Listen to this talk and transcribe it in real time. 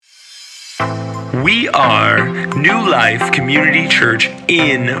We are New Life Community Church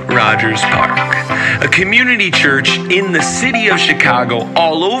in Rogers Park, a community church in the city of Chicago,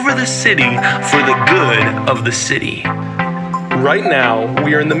 all over the city for the good of the city. Right now,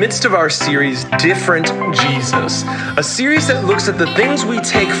 we are in the midst of our series, Different Jesus, a series that looks at the things we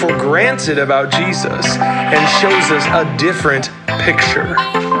take for granted about Jesus and shows us a different picture.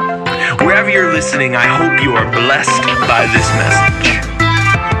 Wherever you're listening, I hope you are blessed by this message.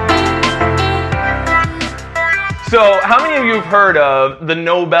 So, how many of you have heard of the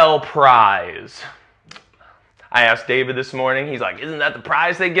Nobel Prize? I asked David this morning, he's like, isn't that the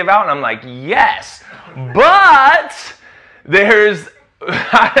prize they give out? And I'm like, yes, but there's,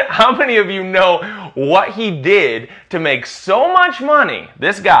 how many of you know what he did to make so much money?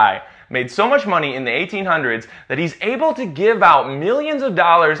 This guy made so much money in the 1800s that he's able to give out millions of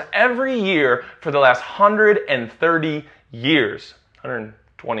dollars every year for the last 130 years.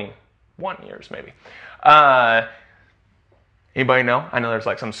 121 years, maybe. Anybody know? I know there's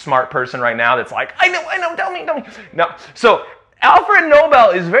like some smart person right now that's like, I know, tell me. No. So Alfred Nobel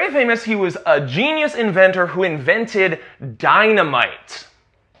is very famous. He was a genius inventor who invented dynamite.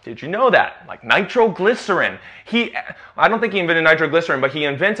 Did you know that? Like nitroglycerin. I don't think he invented nitroglycerin, but he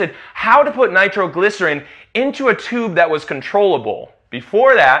invented how to put nitroglycerin into a tube that was controllable.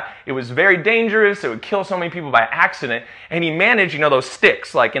 Before that, it was very dangerous. It would kill so many people by accident. And he managed, those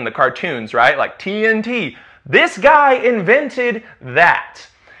sticks like in the cartoons, right? Like TNT. This guy invented that.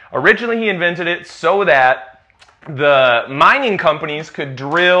 Originally, he invented it so that the mining companies could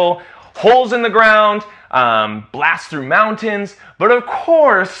drill holes in the ground, blast through mountains. But of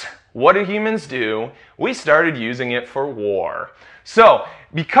course, what do humans do? We started using it for war. So,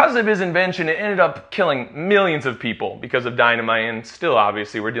 because of his invention, it ended up killing millions of people because of dynamite, and still,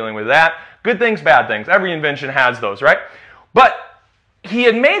 obviously, we're dealing with that. Good things, bad things. Every invention has those, right? But he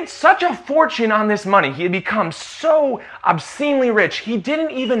had made such a fortune on this money. He had become so obscenely rich. He didn't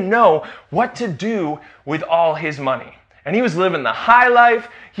even know what to do with all his money. And he was living the high life.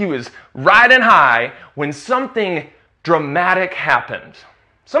 He was riding high when something dramatic happened.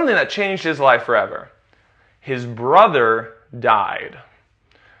 Something that changed his life forever. His brother died.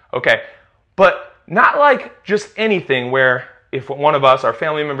 Okay, but not like just anything where if one of us, our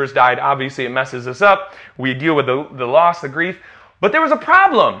family members died, obviously it messes us up. We deal with the loss, the grief. But there was a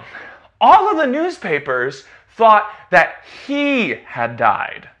problem. All of the newspapers thought that he had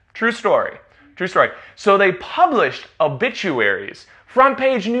died. True story. So they published obituaries. Front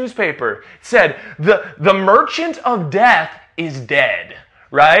page newspaper said, the merchant of death is dead.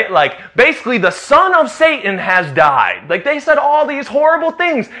 Right? Like, basically, the son of Satan has died. Like, they said all these horrible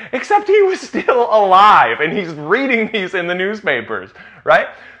things, except he was still alive, and he's reading these in the newspapers, right?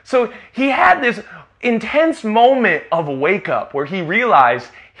 So he had this intense moment of wake up where he realized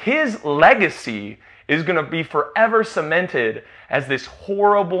his legacy is going to be forever cemented as this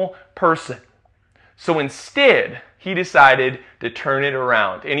horrible person. So instead, he decided to turn it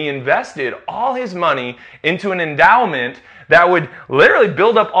around, and he invested all his money into an endowment that would literally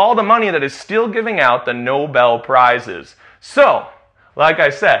build up all the money that is still giving out the Nobel Prizes. So, like I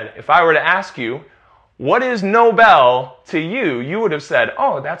said, if I were to ask you, what is Nobel to you? You would have said,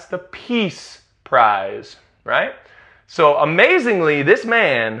 oh, that's the Peace Prize, right? So amazingly, this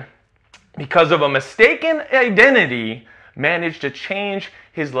man, because of a mistaken identity, managed to change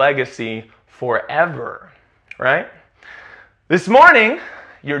his legacy forever, right? This morning,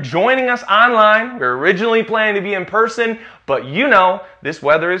 you're joining us online. We were originally planning to be in person, but this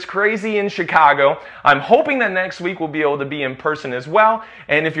weather is crazy in Chicago. I'm hoping that next week we'll be able to be in person as well.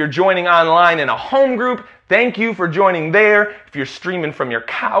 And if you're joining online in a home group, thank you for joining there. If you're streaming from your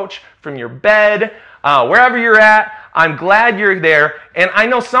couch, from your bed, wherever you're at, I'm glad you're there. And I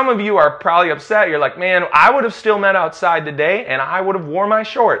know some of you are probably upset. You're like, man, I would have still met outside today and I would have worn my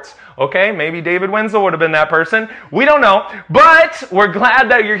shorts. Okay, maybe David Wenzel would have been that person. We don't know. But we're glad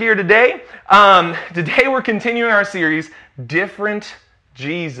that you're here today. Today we're continuing our series, Different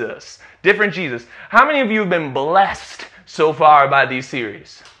Jesus. Different Jesus. How many of you have been blessed so far by these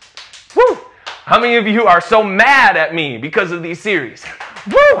series? Woo! How many of you are so mad at me because of these series?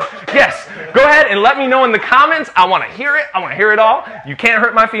 Woo! Yes. Go ahead and let me know in the comments. I want to hear it. I want to hear it all. You can't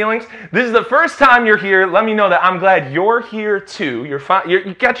hurt my feelings. This is the first time you're here. Let me know that I'm glad you're here too. You're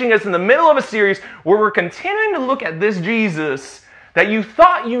catching us in the middle of a series where we're continuing to look at this Jesus that you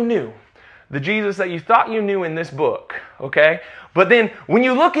thought you knew. The Jesus that you thought you knew in this book. Okay? But then when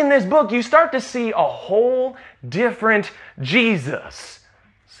you look in this book, you start to see a whole different Jesus.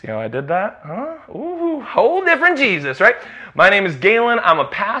 See how I did that? Huh? Ooh, whole different Jesus, right? My name is Galen. I'm a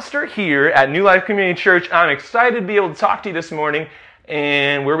pastor here at New Life Community Church. I'm excited to be able to talk to you this morning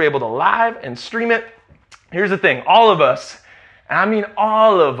and we're able to live and stream it. Here's the thing, all of us, and I mean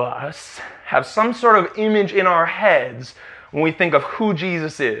all of us, have some sort of image in our heads when we think of who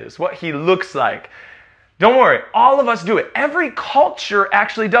Jesus is, what he looks like. Don't worry, all of us do it. Every culture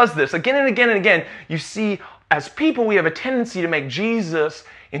actually does this. Again and again and again, you see, as people, we have a tendency to make Jesus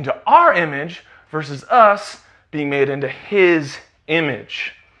into our image versus us being made into his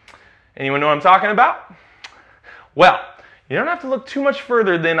image. Anyone know what I'm talking about? Well, you don't have to look too much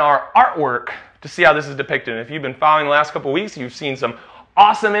further than our artwork to see how this is depicted. And if you've been following the last couple weeks, you've seen some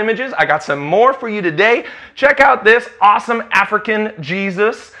awesome images. I got some more for you today. Check out this awesome African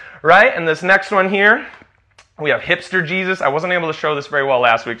Jesus, right? And this next one here, we have hipster Jesus. I wasn't able to show this very well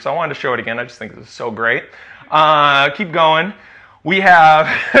last week, so I wanted to show it again. I just think this is so great. Keep going. We have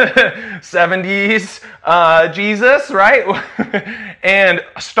 70s Jesus, right? And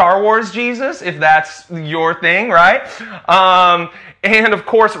Star Wars Jesus, if that's your thing, right? And of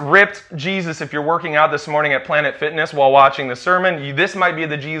course, ripped Jesus. If you're working out this morning at Planet Fitness while watching the sermon, this might be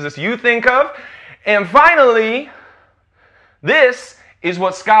the Jesus you think of. And finally, this is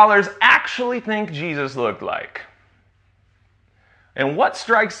what scholars actually think Jesus looked like. And what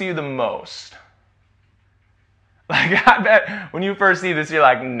strikes you the most? Like, I bet when you first see this, you're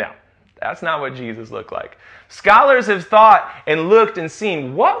like, no, that's not what Jesus looked like. Scholars have thought and looked and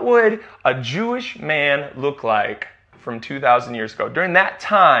seen, what would a Jewish man look like from 2,000 years ago? During that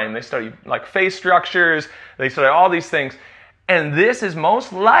time, they studied like face structures, they studied all these things, and this is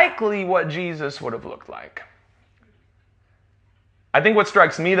most likely what Jesus would have looked like. I think what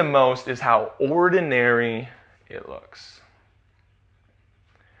strikes me the most is how ordinary it looks.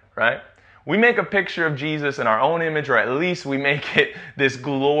 Right? We make a picture of Jesus in our own image, or at least we make it this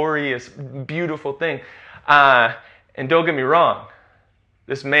glorious, beautiful thing. And don't get me wrong,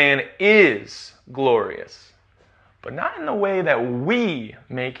 this man is glorious, but not in the way that we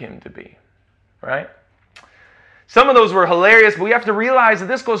make him to be, right? Some of those were hilarious, but we have to realize that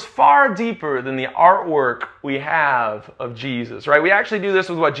this goes far deeper than the artwork we have of Jesus, right? We actually do this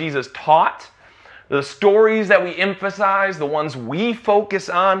with what Jesus taught. The stories that we emphasize, the ones we focus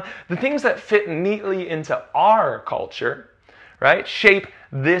on, the things that fit neatly into our culture, right, shape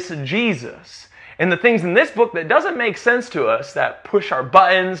this Jesus. And the things in this book that doesn't make sense to us, that push our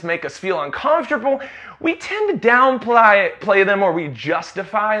buttons, make us feel uncomfortable, we tend to downplay them, or we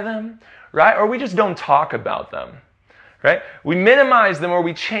justify them, right? Or we just don't talk about them. Right? We minimize them or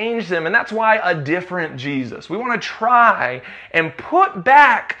we change them, and that's why a different Jesus. We want to try and put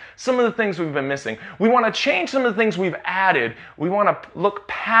back some of the things we've been missing. We want to change some of the things we've added. We want to look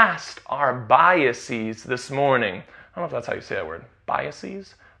past our biases this morning. I don't know if that's how you say that word.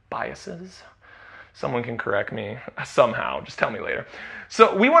 Biases? Biases? Someone can correct me somehow. Just tell me later.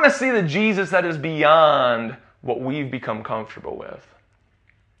 So we want to see the Jesus that is beyond what we've become comfortable with.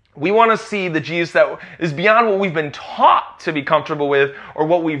 We want to see the Jesus that is beyond what we've been taught to be comfortable with, or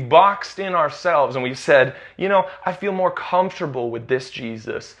what we've boxed in ourselves, and we've said, you know, I feel more comfortable with this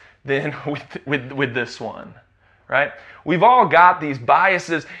Jesus than with this one, right? We've all got these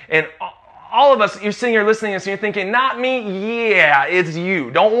biases, and all of us, you're sitting here listening to this and you're thinking, not me, yeah, it's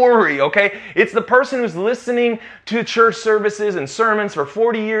you. Don't worry, okay? It's the person who's listening to church services and sermons for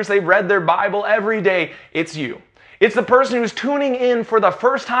 40 years. They've read their Bible every day. It's you. It's the person who's tuning in for the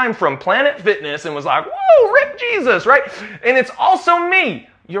first time from Planet Fitness and was like, whoa, rip Jesus, right? And it's also me,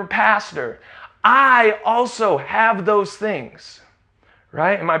 your pastor. I also have those things,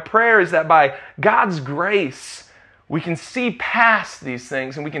 right? And my prayer is that by God's grace, we can see past these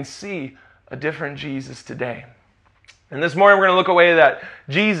things and we can see a different Jesus today. And this morning we're going to look away that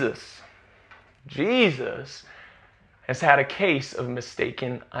Jesus has had a case of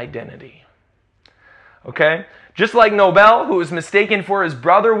mistaken identity. Okay? Just like Nobel, who was mistaken for his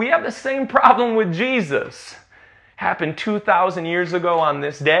brother, we have the same problem with Jesus. Happened 2,000 years ago on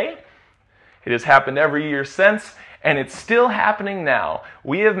this day. It has happened every year since, and it's still happening now.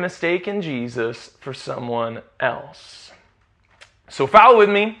 We have mistaken Jesus for someone else. So follow with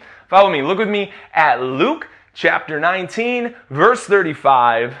me. Look with me at Luke chapter 19, verse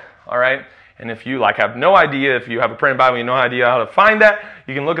 35. All right? And if you have no idea, if you have a printed Bible, you have no idea how to find that,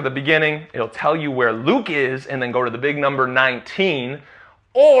 you can look at the beginning. It'll tell you where Luke is, and then go to the big number 19,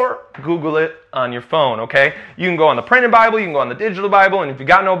 or Google it on your phone, okay? You can go on the printed Bible, you can go on the digital Bible, and if you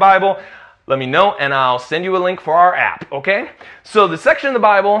got no Bible, let me know, and I'll send you a link for our app, okay? So the section of the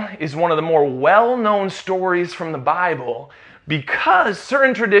Bible is one of the more well-known stories from the Bible because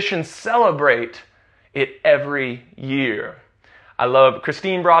certain traditions celebrate it every year. I love,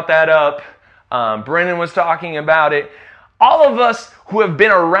 Christine brought that up. Brennan was talking about it. All of us who have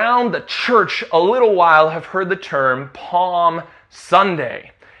been around the church a little while have heard the term Palm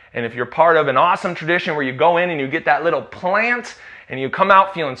Sunday. And if you're part of an awesome tradition where you go in and you get that little plant and you come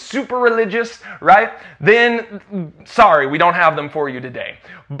out feeling super religious, right? Then, sorry, we don't have them for you today.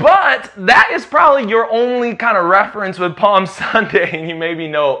 But that is probably your only kind of reference with Palm Sunday, and you maybe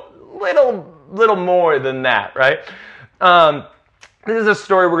know little more than that, right? This is a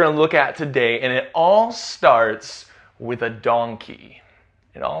story we're going to look at today, and it all starts with a donkey.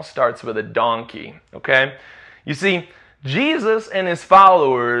 It all starts with a donkey, okay? You see, Jesus and his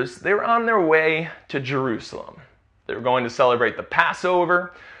followers, they were on their way to Jerusalem. They were going to celebrate the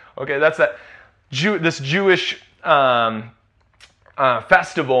Passover. Okay, that's this Jewish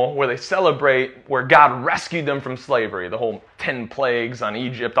festival where they celebrate where God rescued them from slavery, the whole 10 plagues on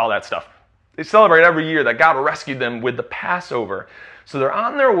Egypt, all that stuff. They celebrate every year that God rescued them with the Passover. So they're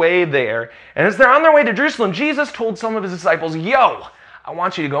on their way there, and as they're on their way to Jerusalem, Jesus told some of his disciples, yo, I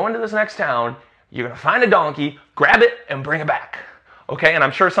want you to go into this next town, you're going to find a donkey, grab it, and bring it back. Okay, and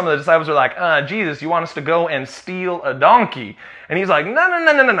I'm sure some of the disciples are like, Jesus, you want us to go and steal a donkey? And he's like,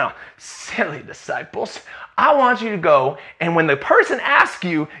 no. Silly disciples. I want you to go, and when the person asks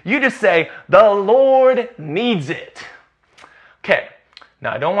you, you just say, the Lord needs it. Okay,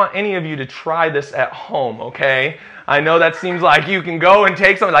 now I don't want any of you to try this at home, okay? I know that seems like you can go and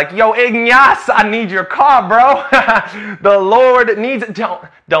take something like, yo, Ignace, I need your car, bro. The Lord needs it.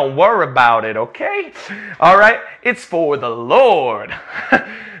 Don't worry about it, okay? All right? It's for the Lord.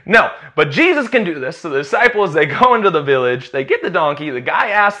 No, but Jesus can do this. So the disciples, they go into the village, they get the donkey, the guy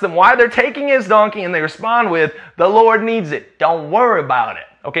asks them why they're taking his donkey, and they respond with, the Lord needs it. Don't worry about it.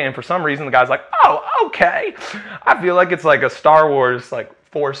 Okay, and for some reason, the guy's like, oh, okay. I feel like it's like a Star Wars, like,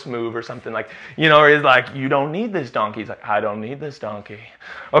 force move or something like, or he's like, you don't need this donkey. He's like, I don't need this donkey.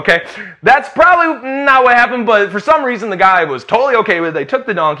 Okay, that's probably not what happened, but for some reason the guy was totally okay with it. They took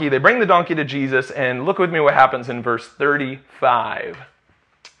the donkey, they bring the donkey to Jesus, and look with me what happens in verse 35.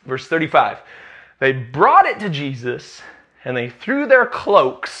 Verse 35. They brought it to Jesus, and they threw their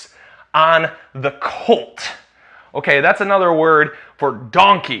cloaks on the colt. Okay, that's another word for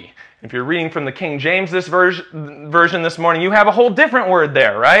donkey. If you're reading from the King James this version this morning, you have a whole different word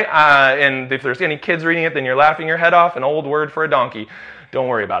there, right? And if there's any kids reading it, then you're laughing your head off. An old word for a donkey. Don't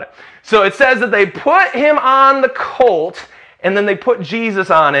worry about it. So it says that they put him on the colt, and then they put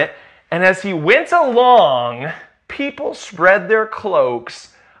Jesus on it. And as he went along, people spread their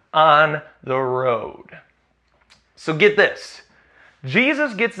cloaks on the road. So get this.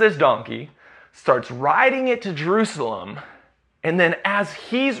 Jesus gets this donkey, starts riding it to Jerusalem, and then as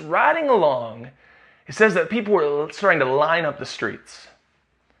he's riding along, it says that people were starting to line up the streets.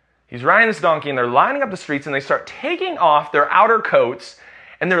 He's riding this donkey, and they're lining up the streets, and they start taking off their outer coats,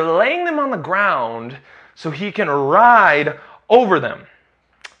 and they're laying them on the ground so he can ride over them.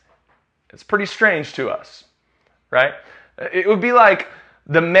 It's pretty strange to us, right? It would be like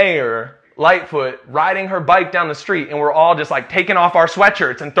the mayor, Lightfoot, riding her bike down the street, and we're all just like taking off our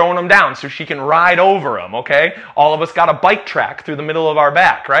sweatshirts and throwing them down so she can ride over them, okay? All of us got a bike track through the middle of our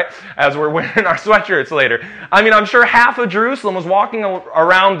back, right? As we're wearing our sweatshirts later. I mean, I'm sure half of Jerusalem was walking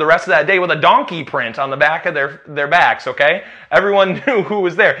around the rest of that day with a donkey print on the back of their backs, okay? Everyone knew who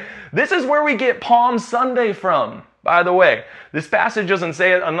was there. This is where we get Palm Sunday from, by the way. This passage doesn't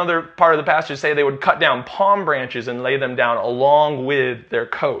say it. Another part of the passage say they would cut down palm branches and lay them down along with their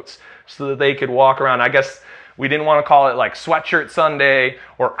coats, so that they could walk around. I guess we didn't want to call it like Sweatshirt Sunday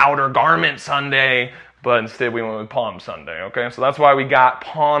or Outer Garment Sunday, but instead we went with Palm Sunday, okay? So that's why we got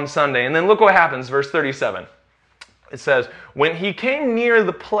Palm Sunday. And then look what happens, verse 37. It says, when he came near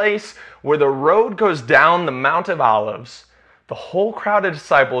the place where the road goes down the Mount of Olives, the whole crowd of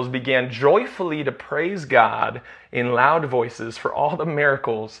disciples began joyfully to praise God in loud voices for all the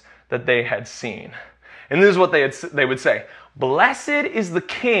miracles that they had seen. And this is what they would say. Blessed is the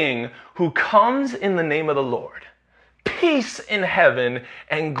King who comes in the name of the Lord. Peace in heaven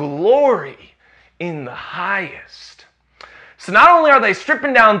and glory in the highest. So not only are they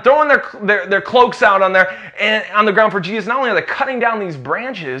stripping down, throwing their cloaks out on the ground for Jesus, not only are they cutting down these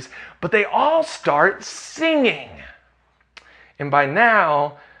branches, but they all start singing. And by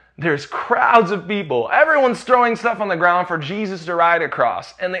now, there's crowds of people. Everyone's throwing stuff on the ground for Jesus to ride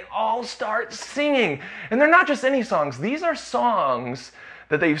across. And they all start singing. And they're not just any songs. These are songs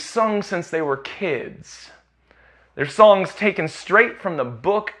that they've sung since they were kids. They're songs taken straight from the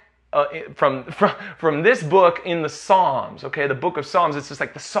book, from this book in the Psalms. Okay, the book of Psalms. It's just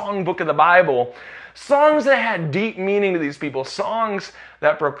like the song book of the Bible. Songs that had deep meaning to these people. Songs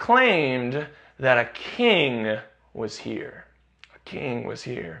that proclaimed that a king was here. A king was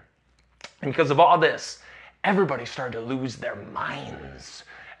here. And because of all this, everybody started to lose their minds.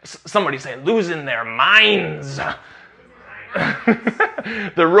 Somebody say, losing their minds.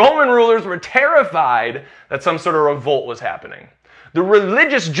 The Roman rulers were terrified that some sort of revolt was happening.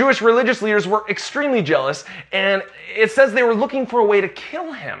 The Jewish religious leaders were extremely jealous, and it says they were looking for a way to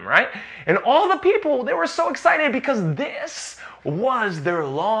kill him, right? And all the people, they were so excited because this was their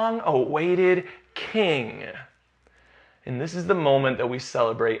long-awaited king. And this is the moment that we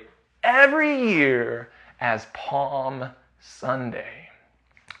celebrate every year as Palm Sunday.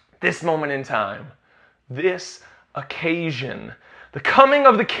 This moment in time, this occasion, the coming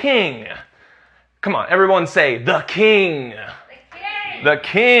of the king. Come on, everyone say, the king. The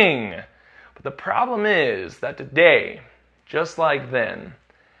king. But the problem is that today, just like then,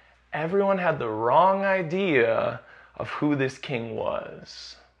 everyone had the wrong idea of who this king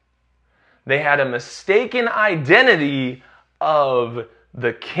was. They had a mistaken identity of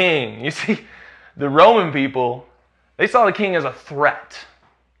the king. You see, the Roman people, they saw the king as a threat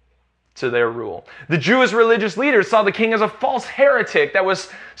to their rule. The Jewish religious leaders saw the king as a false heretic that was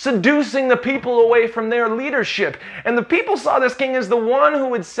seducing the people away from their leadership. And the people saw this king as the one who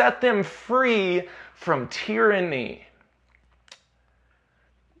would set them free from tyranny.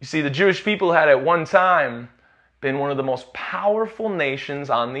 You see, the Jewish people had at one time been one of the most powerful nations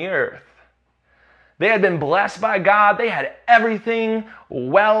on the earth. They had been blessed by God. They had everything,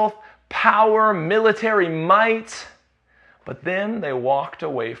 wealth, power, military might. But then they walked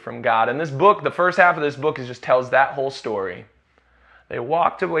away from God. And this book, the first half of this book, just tells that whole story. They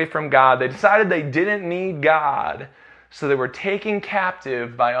walked away from God. They decided they didn't need God. So they were taken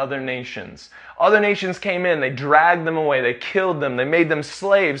captive by other nations. Other nations came in. They dragged them away. They killed them. They made them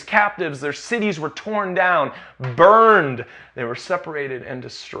slaves, captives. Their cities were torn down, burned. They were separated and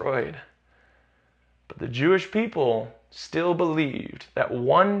destroyed. But the Jewish people still believed that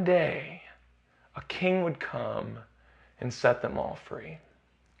one day a king would come and set them all free.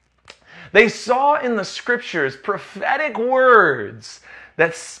 They saw in the scriptures prophetic words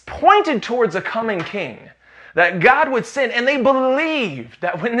that pointed towards a coming king, that God would send, and they believed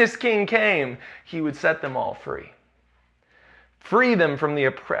that when this king came, he would set them all free. Free them from the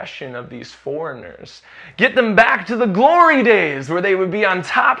oppression of these foreigners. Get them back to the glory days where they would be on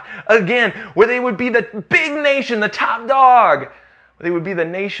top again, where they would be the big nation, the top dog. They would be the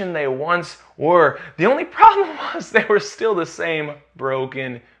nation they once were. The only problem was they were still the same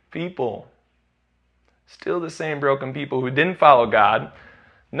broken people. Still the same broken people who didn't follow God.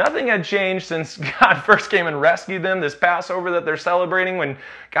 Nothing had changed since God first came and rescued them. This Passover that they're celebrating when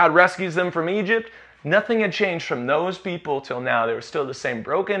God rescues them from Egypt. Nothing had changed from those people till now. They were still the same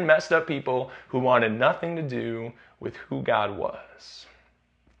broken, messed up people who wanted nothing to do with who God was.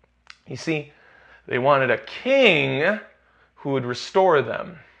 You see, they wanted a king who would restore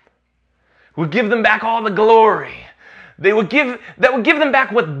them, who would give them back all the glory. That would give them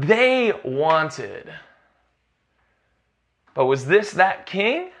back what they wanted. But was this that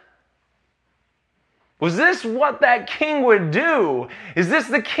king? Was this what that king would do? Is this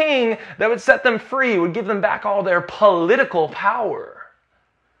the king that would set them free, would give them back all their political power?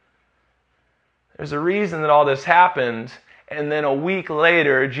 There's a reason that all this happened, and then a week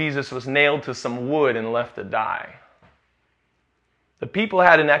later, Jesus was nailed to some wood and left to die. The people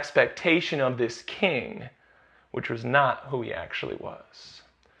had an expectation of this king, which was not who he actually was.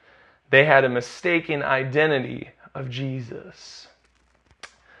 They had a mistaken identity of Jesus.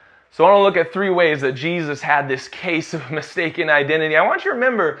 So I want to look at 3 ways that Jesus had this case of mistaken identity. I want you to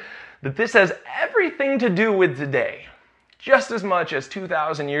remember that this has everything to do with today. Just as much as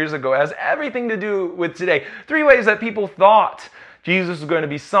 2,000 years ago, it has everything to do with today. 3 ways that people thought Jesus was going to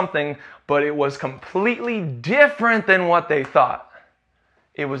be something, but it was completely different than what they thought.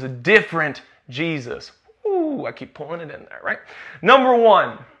 It was a different Jesus. Ooh, I keep pulling it in there, right? Number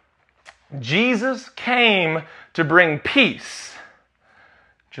 1, Jesus came to bring peace.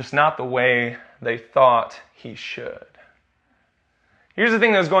 Just not the way they thought he should. Here's the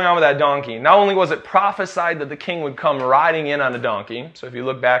thing that was going on with that donkey. Not only was it prophesied that the king would come riding in on a donkey. So if you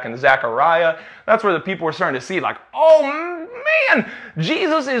look back in Zechariah, that's where the people were starting to see like, oh man,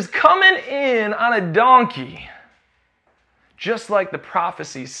 Jesus is coming in on a donkey. Just like the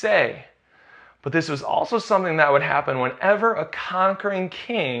prophecies say. But this was also something that would happen whenever a conquering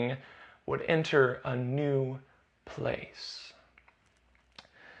king would enter a new place.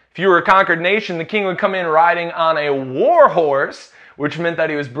 If you were a conquered nation, the king would come in riding on a war horse, which meant that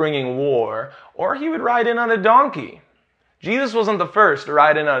he was bringing war, or he would ride in on a donkey. Jesus wasn't the first to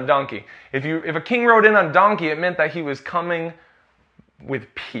ride in on a donkey. If a king rode in on a donkey, it meant that he was coming with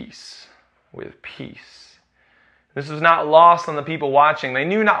peace. With peace. This was not lost on the people watching. They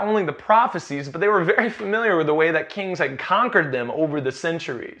knew not only the prophecies, but they were very familiar with the way that kings had conquered them over the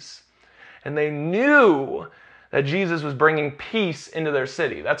centuries. And they knew that Jesus was bringing peace into their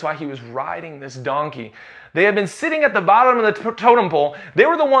city. That's why he was riding this donkey. They had been sitting at the bottom of the totem pole. They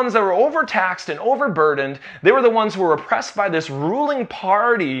were the ones that were overtaxed and overburdened. They were the ones who were oppressed by this ruling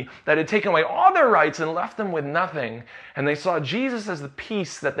party that had taken away all their rights and left them with nothing. And they saw Jesus as the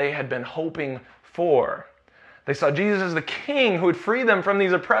peace that they had been hoping for. They saw Jesus as the king who would free them from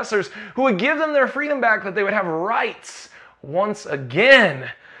these oppressors, who would give them their freedom back, that they would have rights once again.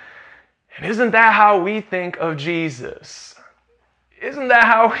 And isn't that how we think of Jesus? Isn't that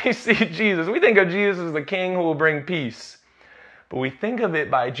how we see Jesus? We think of Jesus as the king who will bring peace. But we think of it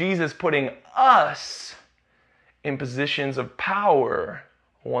by Jesus putting us in positions of power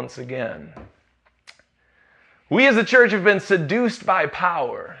once again. We as a church have been seduced by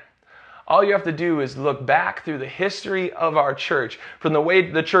power. All you have to do is look back through the history of our church, from the way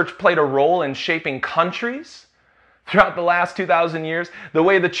the church played a role in shaping countries throughout the last 2,000 years, the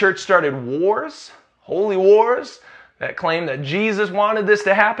way the church started wars, holy wars, that claim that Jesus wanted this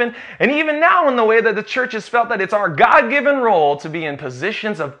to happen, and even now in the way that the church has felt that it's our God-given role to be in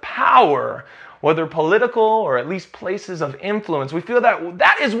positions of power, whether political or at least places of influence. We feel that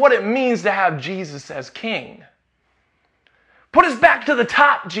that is what it means to have Jesus as king. Put us back to the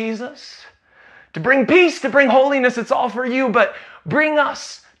top, Jesus. To bring peace, to bring holiness, it's all for you, but bring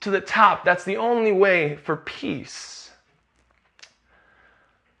us to the top. That's the only way for peace.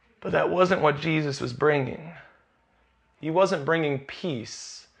 But that wasn't what Jesus was bringing. He wasn't bringing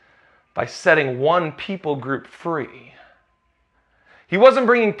peace by setting one people group free. He wasn't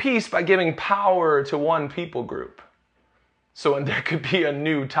bringing peace by giving power to one people group so there could be a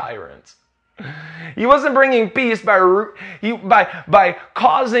new tyrant. He wasn't bringing peace by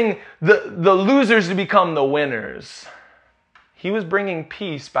causing the losers to become the winners. He was bringing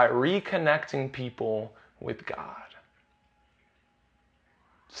peace by reconnecting people with God.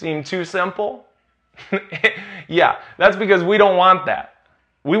 Seem too simple? Yeah, that's because we don't want that.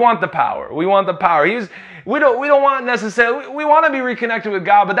 We want the power. We want the power. We don't want necessarily, we want to be reconnected with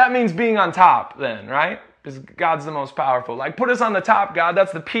God, but that means being on top then, right? Because God's the most powerful. Like, put us on the top, God.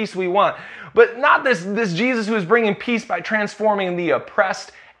 That's the peace we want. But not this Jesus who is bringing peace by transforming the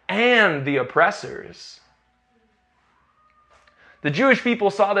oppressed and the oppressors. The Jewish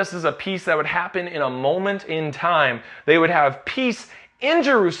people saw this as a peace that would happen in a moment in time. They would have peace in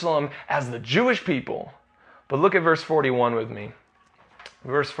Jerusalem as the Jewish people. But look at verse 41 with me.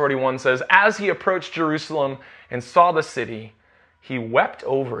 Verse 41 says, "As he approached Jerusalem and saw the city, he wept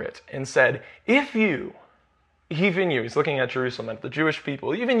over it and said, if you," even you, he's looking at Jerusalem, at the Jewish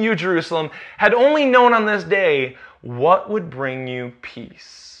people, "even you, Jerusalem, had only known on this day what would bring you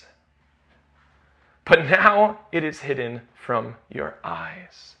peace. But now it is hidden from your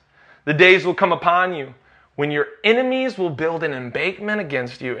eyes. The days will come upon you when your enemies will build an embankment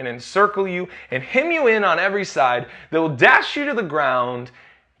against you and encircle you and hem you in on every side. They will dash you to the ground,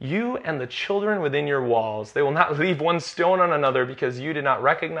 you and the children within your walls. They will not leave one stone on another because you did not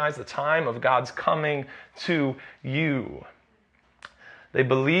recognize the time of God's coming to you." They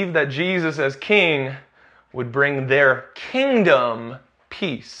believed that Jesus as king would bring their kingdom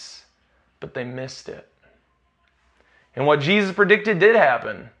peace, but they missed it. And what Jesus predicted did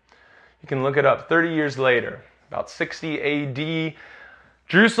happen. You can look it up. 30 years later, about 60 AD,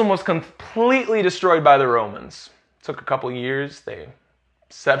 Jerusalem was completely destroyed by the Romans. It took a couple years. They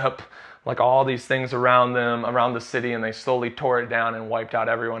set up like all these things around them, around the city, and they slowly tore it down and wiped out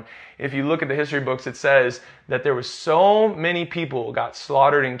everyone. If you look at the history books, it says that there was so many people got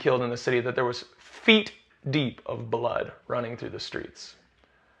slaughtered and killed in the city that there was feet deep of blood running through the streets.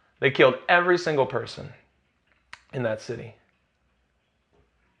 They killed every single person in that city.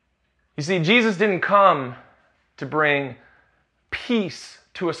 You see, Jesus didn't come to bring peace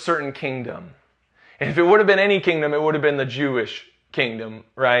to a certain kingdom. And if it would have been any kingdom, it would have been the Jewish kingdom,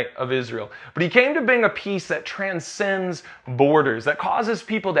 right, of Israel. But he came to bring a peace that transcends borders, that causes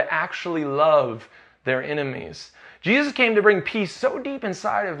people to actually love their enemies. Jesus came to bring peace so deep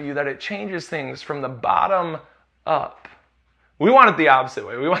inside of you that it changes things from the bottom up. We want it the opposite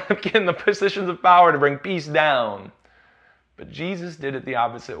way. We want to get in the positions of power to bring peace down. But Jesus did it the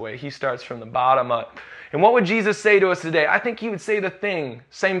opposite way. He starts from the bottom up. And what would Jesus say to us today? I think he would say the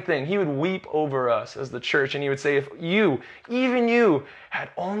same thing. He would weep over us as the church, and he would say, if you, even you,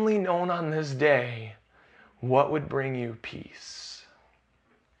 had only known on this day what would bring you peace.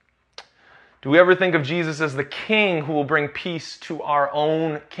 Do we ever think of Jesus as the king who will bring peace to our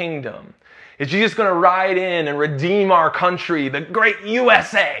own kingdom? Is Jesus going to ride in and redeem our country, the great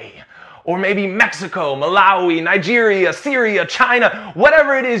USA? Or maybe Mexico, Malawi, Nigeria, Syria, China,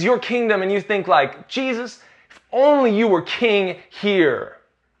 whatever it is, your kingdom, and you think like, Jesus, if only you were king here.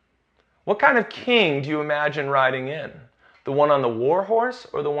 What kind of king do you imagine riding in? The one on the war horse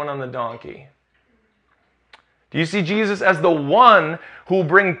or the one on the donkey? Do you see Jesus as the one who will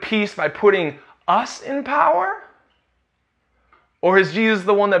bring peace by putting us in power? Or is Jesus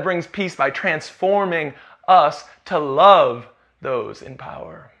the one that brings peace by transforming us to love those in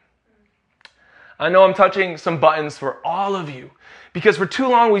power? I know I'm touching some buttons for all of you, because for too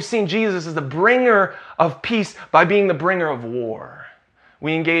long we've seen Jesus as the bringer of peace by being the bringer of war.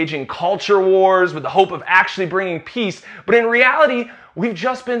 We engage in culture wars with the hope of actually bringing peace, but in reality, we've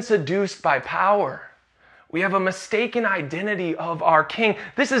just been seduced by power. We have a mistaken identity of our king.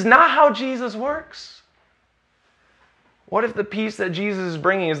 This is not how Jesus works. What if the peace that Jesus is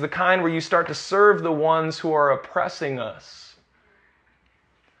bringing is the kind where you start to serve the ones who are oppressing us?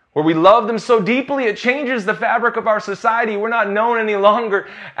 Where we love them so deeply it changes the fabric of our society. We're not known any longer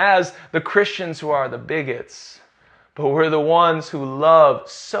as the Christians who are the bigots, but we're the ones who love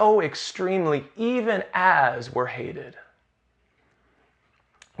so extremely even as we're hated.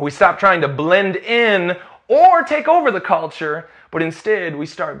 We stop trying to blend in or take over the culture, but instead we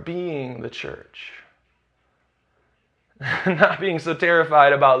start being the church. Not being so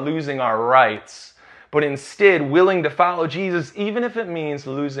terrified about losing our rights, but instead willing to follow Jesus even if it means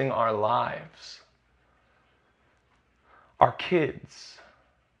losing our lives, our kids,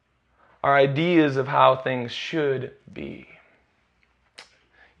 our ideas of how things should be.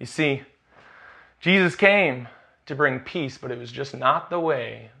 You see, Jesus came to bring peace, but it was just not the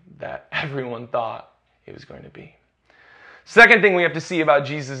way that everyone thought it was going to be. Second thing we have to see about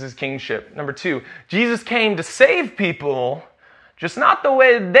Jesus' kingship. Number 2, Jesus came to save people, just not the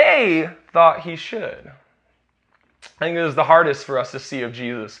way they thought he should. I think it was the hardest for us to see of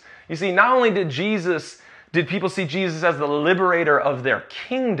Jesus. You see, not only did people see Jesus as the liberator of their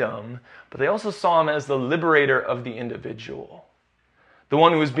kingdom, but they also saw him as the liberator of the individual. The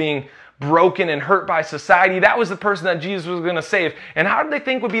one who was being broken and hurt by society, that was the person that Jesus was going to save. And how did they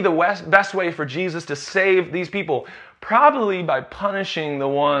think would be the best way for Jesus to save these people? Probably by punishing the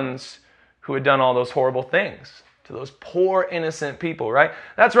ones who had done all those horrible things to those poor, innocent people, right?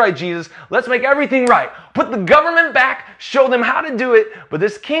 That's right, Jesus. Let's make everything right. Put the government back, show them how to do it. But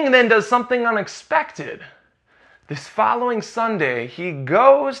this king then does something unexpected. This following Sunday, he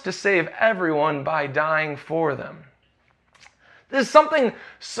goes to save everyone by dying for them. This is something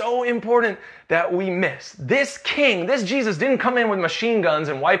so important that we miss. This king, this Jesus didn't come in with machine guns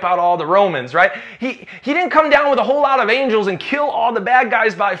and wipe out all the Romans, right? He didn't come down with a whole lot of angels and kill all the bad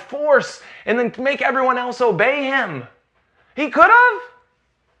guys by force and then make everyone else obey him. He could have.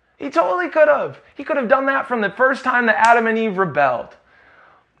 He totally could have. He could have done that from the first time that Adam and Eve rebelled.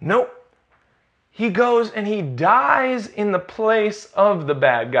 Nope. He goes and he dies in the place of the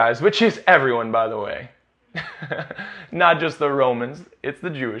bad guys, which is everyone, by the way. Not just the Romans, it's the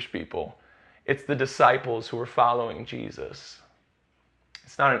Jewish people. It's the disciples who are following Jesus.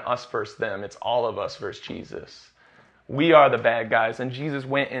 It's not an us versus them, it's all of us versus Jesus. We are the bad guys, and Jesus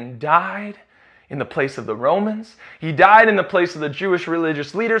went and died in the place of the Romans. He died in the place of the Jewish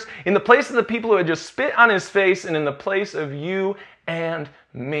religious leaders, in the place of the people who had just spit on his face, and in the place of you and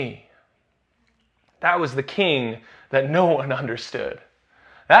me. That was the king that no one understood.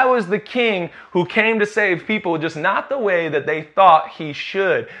 That was the king who came to save people just not the way that they thought he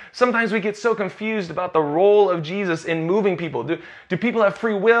should. Sometimes we get so confused about the role of Jesus in moving people. Do people have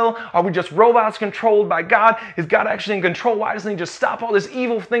free will? Are we just robots controlled by God? Is God actually in control? Why doesn't he just stop all these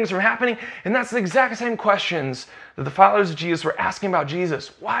evil things from happening? And that's the exact same questions that the followers of Jesus were asking about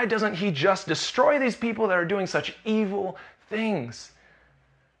Jesus. Why doesn't he just destroy these people that are doing such evil things?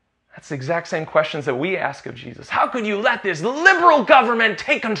 That's the exact same questions that we ask of Jesus. How could you let this liberal government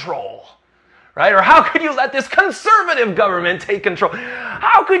take control? Right? Or how could you let this conservative government take control?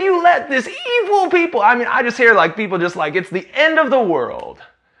 How could you let this evil people? I mean, I just hear like people just like, it's the end of the world.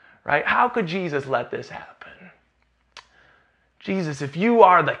 Right? How could Jesus let this happen? Jesus, if you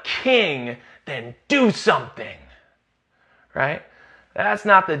are the king, then do something. Right? That's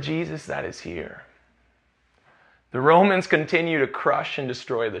not the Jesus that is here. The Romans continue to crush and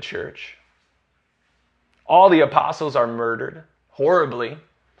destroy the church. All the apostles are murdered horribly.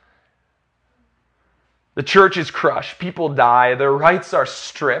 The church is crushed. People die. Their rights are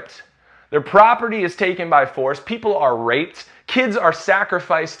stripped. Their property is taken by force. People are raped. Kids are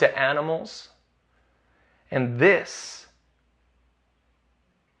sacrificed to animals. And this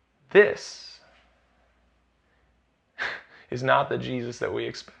is not the Jesus that we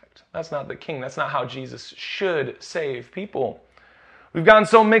expect. That's not the king. That's not how Jesus should save people. We've gotten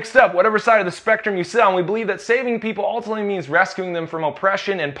so mixed up. Whatever side of the spectrum you sit on, we believe that saving people ultimately means rescuing them from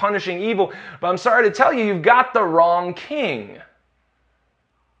oppression and punishing evil. But I'm sorry to tell you, you've got the wrong king.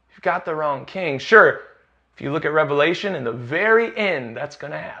 We've got the wrong king. Sure, if you look at Revelation, in the very end, that's going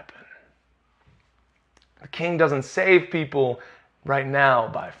to happen. The king doesn't save people right now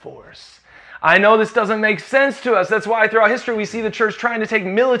by force. I know this doesn't make sense to us. That's why throughout history we see the church trying to take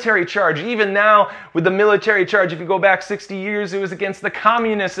military charge. Even now with the military charge, if you go back 60 years, it was against the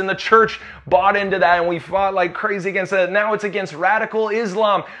communists, and the church bought into that, and we fought like crazy against that. Now it's against radical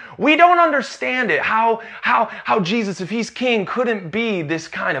Islam. We don't understand it. How Jesus, if he's king, couldn't be this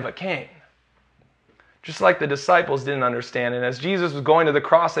kind of a king. Just like the disciples didn't understand it. As Jesus was going to the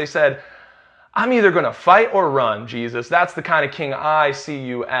cross, they said, I'm either going to fight or run, Jesus. That's the kind of king I see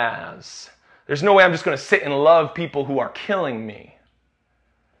you as. There's no way I'm just going to sit and love people who are killing me.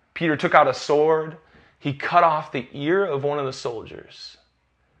 Peter took out a sword. He cut off the ear of one of the soldiers.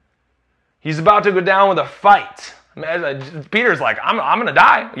 He's about to go down with a fight. Peter's like, I'm going to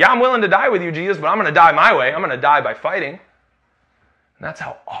die. Yeah, I'm willing to die with you, Jesus, but I'm going to die my way. I'm going to die by fighting. And that's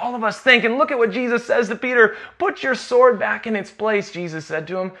how all of us think. And look at what Jesus says to Peter. Put your sword back in its place, Jesus said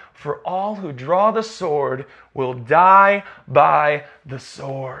to him. For all who draw the sword will die by the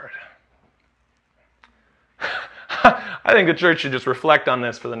sword. I think the church should just reflect on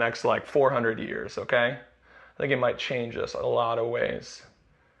this for the next 400 years, okay? I think it might change us a lot of ways.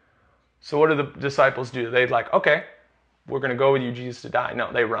 So what do the disciples do? They're like, okay, we're going to go with you, Jesus, to die.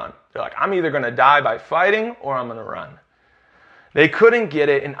 No, they run. They're like, I'm either going to die by fighting or I'm going to run. They couldn't get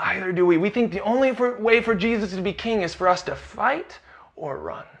it, and either do we. We think the only way for Jesus to be king is for us to fight or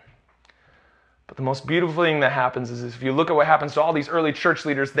run. But the most beautiful thing that happens is if you look at what happens to all these early church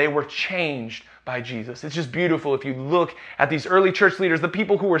leaders, they were changed by Jesus. It's just beautiful if you look at these early church leaders, the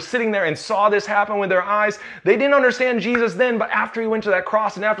people who were sitting there and saw this happen with their eyes. They didn't understand Jesus then, but after he went to that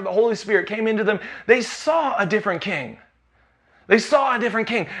cross and after the Holy Spirit came into them, they saw a different king. They saw a different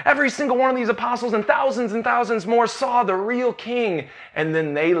king. Every single one of these apostles and thousands more saw the real king, and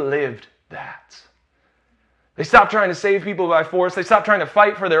then they lived that. They stopped trying to save people by force. They stopped trying to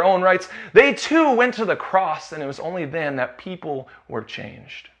fight for their own rights. They too went to the cross, and it was only then that people were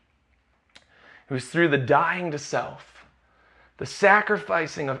changed. It was through the dying to self, the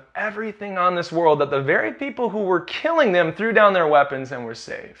sacrificing of everything on this world, that the very people who were killing them threw down their weapons and were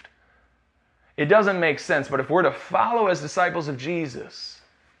saved. It doesn't make sense, but if we're to follow as disciples of Jesus,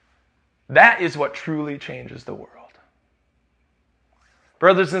 that is what truly changes the world.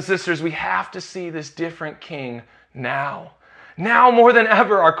 Brothers and sisters, we have to see this different king now. Now more than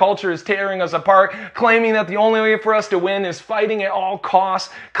ever, our culture is tearing us apart, claiming that the only way for us to win is fighting at all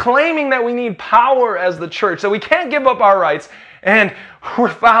costs, claiming that we need power as the church, that we can't give up our rights, and we're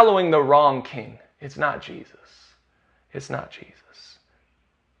following the wrong king. It's not Jesus. It's not Jesus.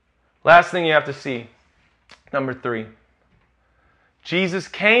 Last thing you have to see, number 3. Jesus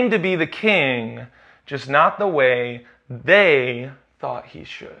came to be the king, just not the way they thought he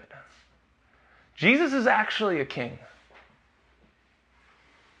should. Jesus is actually a king.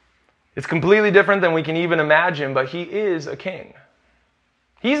 It's completely different than we can even imagine, but he is a king.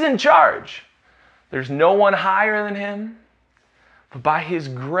 He's in charge. There's no one higher than him, but by his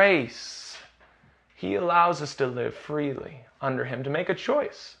grace, he allows us to live freely under him, to make a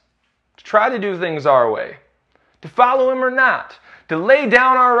choice. To try to do things our way, to follow him or not, to lay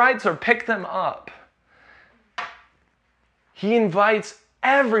down our rights or pick them up. He invites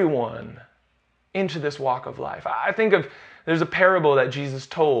everyone into this walk of life. I think there's a parable that Jesus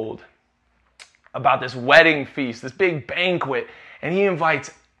told about this wedding feast, this big banquet, and he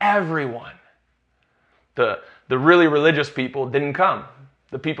invites everyone. The really religious people didn't come.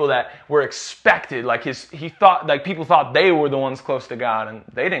 The people that were expected, people thought they were the ones close to God, and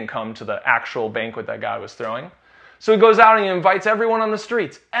they didn't come to the actual banquet that God was throwing. So he goes out and he invites everyone on the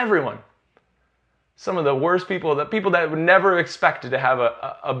streets, everyone. Some of the worst people, the people that would never have expected to have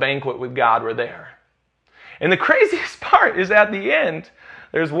a banquet with God were there. And the craziest part is at the end,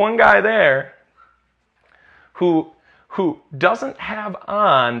 there's one guy there who doesn't have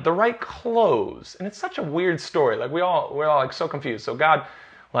on the right clothes. And it's such a weird story. We're all so confused. So God,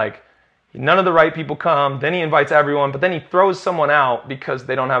 none of the right people come. Then he invites everyone, but then he throws someone out because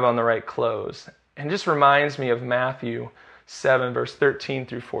they don't have on the right clothes. And it just reminds me of Matthew 7, verse 13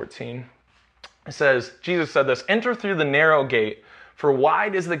 through 14. It says, Jesus said this, "Enter through the narrow gate, for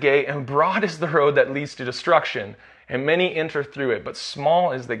wide is the gate and broad is the road that leads to destruction, and many enter through it. But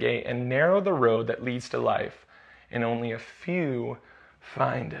small is the gate and narrow the road that leads to life, and only a few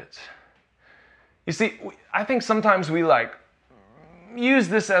find it." You see, I think sometimes we use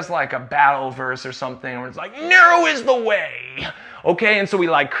this as a battle verse or something, where it's narrow is the way, okay? And so we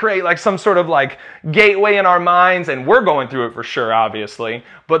create some sort of gateway in our minds, and we're going through it for sure, obviously,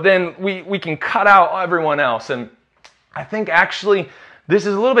 but then we can cut out everyone else. And I think actually This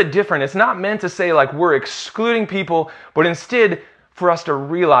is a little bit different. It's not meant to say like we're excluding people, but instead for us to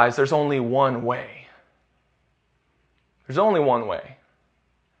realize there's only one way. There's only one way.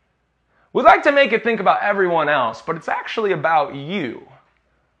 We'd like to make it think about everyone else, but it's actually about you.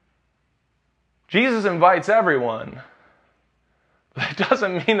 Jesus invites everyone, but it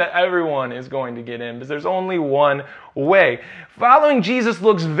doesn't mean that everyone is going to get in, because there's only one way. Following Jesus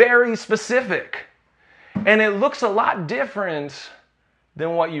looks very specific, and it looks a lot different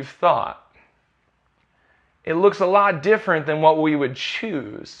than what you've thought. It looks a lot different than what we would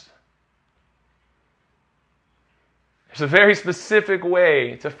choose. There's a very specific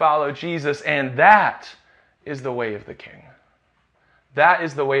way to follow Jesus, and that is the way of the King. That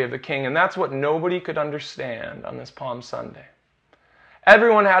is the way of the King, and that's what nobody could understand on this Palm Sunday.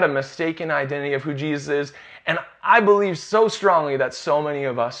 Everyone had a mistaken identity of who Jesus is, and I believe so strongly that so many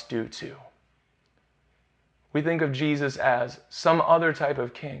of us do too. We think of Jesus as some other type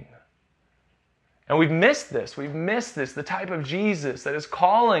of king. And we've missed this, the type of Jesus that is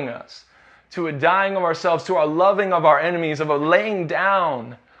calling us to a dying of ourselves, to a loving of our enemies, of a laying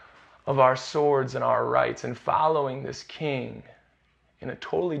down of our swords and our rights, and following this king in a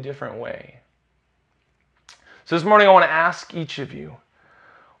totally different way. So this morning I want to ask each of you,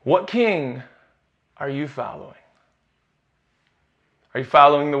 what king are you following? Are you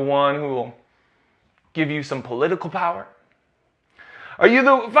following the one who will give you some political power? Are you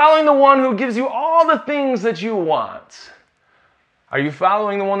following the one who gives you all the things that you want? Are you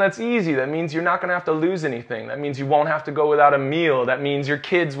following the one that's easy? That means you're not going to have to lose anything. That means you won't have to go without a meal. That means your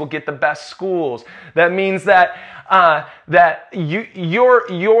kids will get the best schools. That means that your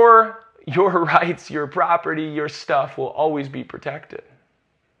rights, your property, your stuff will always be protected.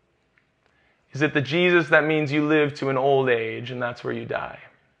 Is it the Jesus that means you live to an old age and that's where you die?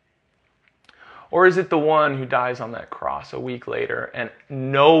 Or is it the one who dies on that cross a week later and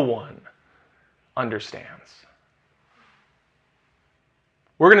no one understands?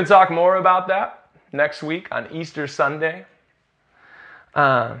 We're going to talk more about that next week on Easter Sunday.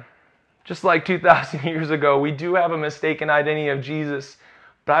 Just like 2,000 years ago, we do have a mistaken identity of Jesus,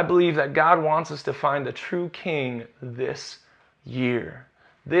 but I believe that God wants us to find the true King this year,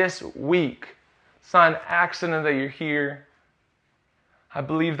 this week. It's not an accident that you're here. I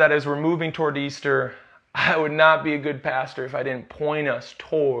believe that as we're moving toward Easter, I would not be a good pastor if I didn't point us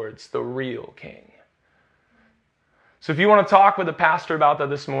towards the real King. So if you want to talk with a pastor about that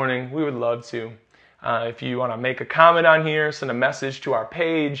this morning, we would love to. If you want to make a comment on here, send a message to our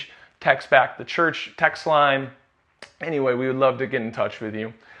page, text back the church text line. Anyway, we would love to get in touch with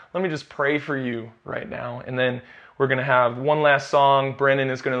you. Let me just pray for you right now, and then we're going to have one last song. Brennan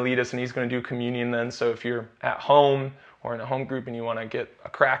is going to lead us, and he's going to do communion then. So if you're at home or in a home group and you want to get a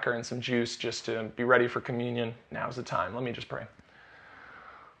cracker and some juice just to be ready for communion, now's the time. Let me just pray.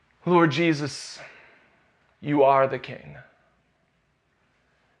 Lord Jesus, you are the King.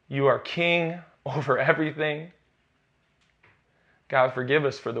 You are King over everything. God, forgive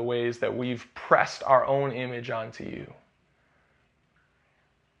us for the ways that we've pressed our own image onto you.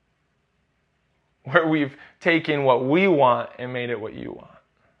 Where we've taken what we want and made it what you want.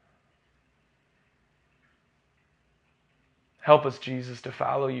 Help us, Jesus, to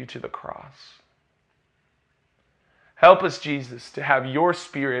follow you to the cross. Help us, Jesus, to have your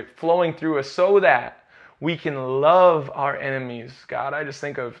Spirit flowing through us so that we can love our enemies. God, I just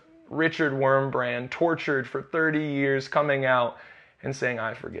think of Richard Wurmbrand, tortured for 30 years, coming out and saying,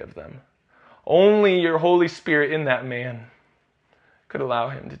 I forgive them. Only your Holy Spirit in that man could allow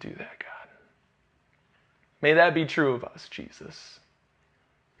him to do that, God. May that be true of us, Jesus.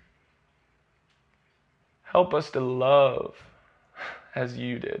 Help us to love as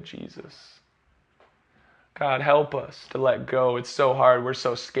you did, Jesus. God, help us to let go. It's so hard. We're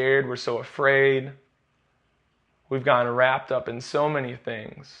so scared. We're so afraid. We've gotten wrapped up in so many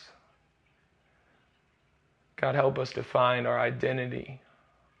things. God, help us to find our identity,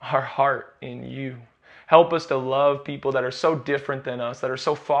 our heart in you. Help us to love people that are so different than us, that are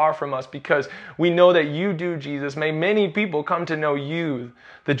so far from us, because we know that you do, Jesus. May many people come to know you,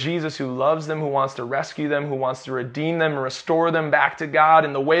 the Jesus who loves them, who wants to rescue them, who wants to redeem them and restore them back to God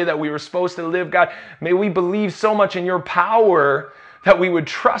in the way that we were supposed to live, God. May we believe so much in your power that we would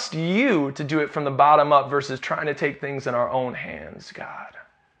trust you to do it from the bottom up versus trying to take things in our own hands, God.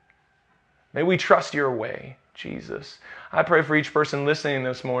 May we trust your way, Jesus. I pray for each person listening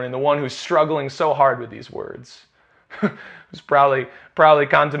this morning, the one who's struggling so hard with these words, who's probably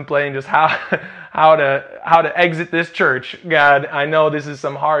contemplating just how to exit this church. God, I know this is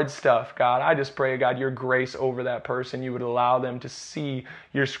some hard stuff. God, I just pray, God, your grace over that person. You would allow them to see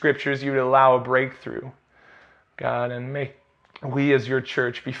your scriptures. You would allow a breakthrough, God, and may we as your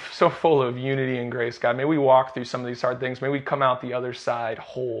church be so full of unity and grace, God. May we walk through some of these hard things. May we come out the other side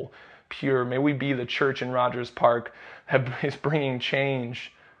whole, pure. May we be the church in Rogers Park that is bringing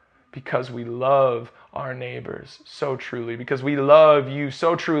change because we love our neighbors so truly, because we love you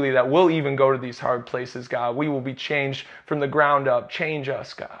so truly that we'll even go to these hard places, God. We will be changed from the ground up. Change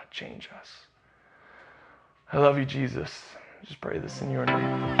us, God. Change us. I love you, Jesus. Just pray this in your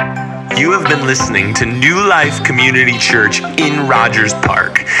name. You have been listening to New Life Community Church in Rogers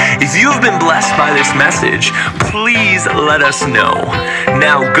Park. If you have been blessed by this message, please let us know.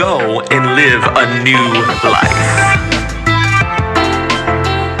 Now go and live a new life.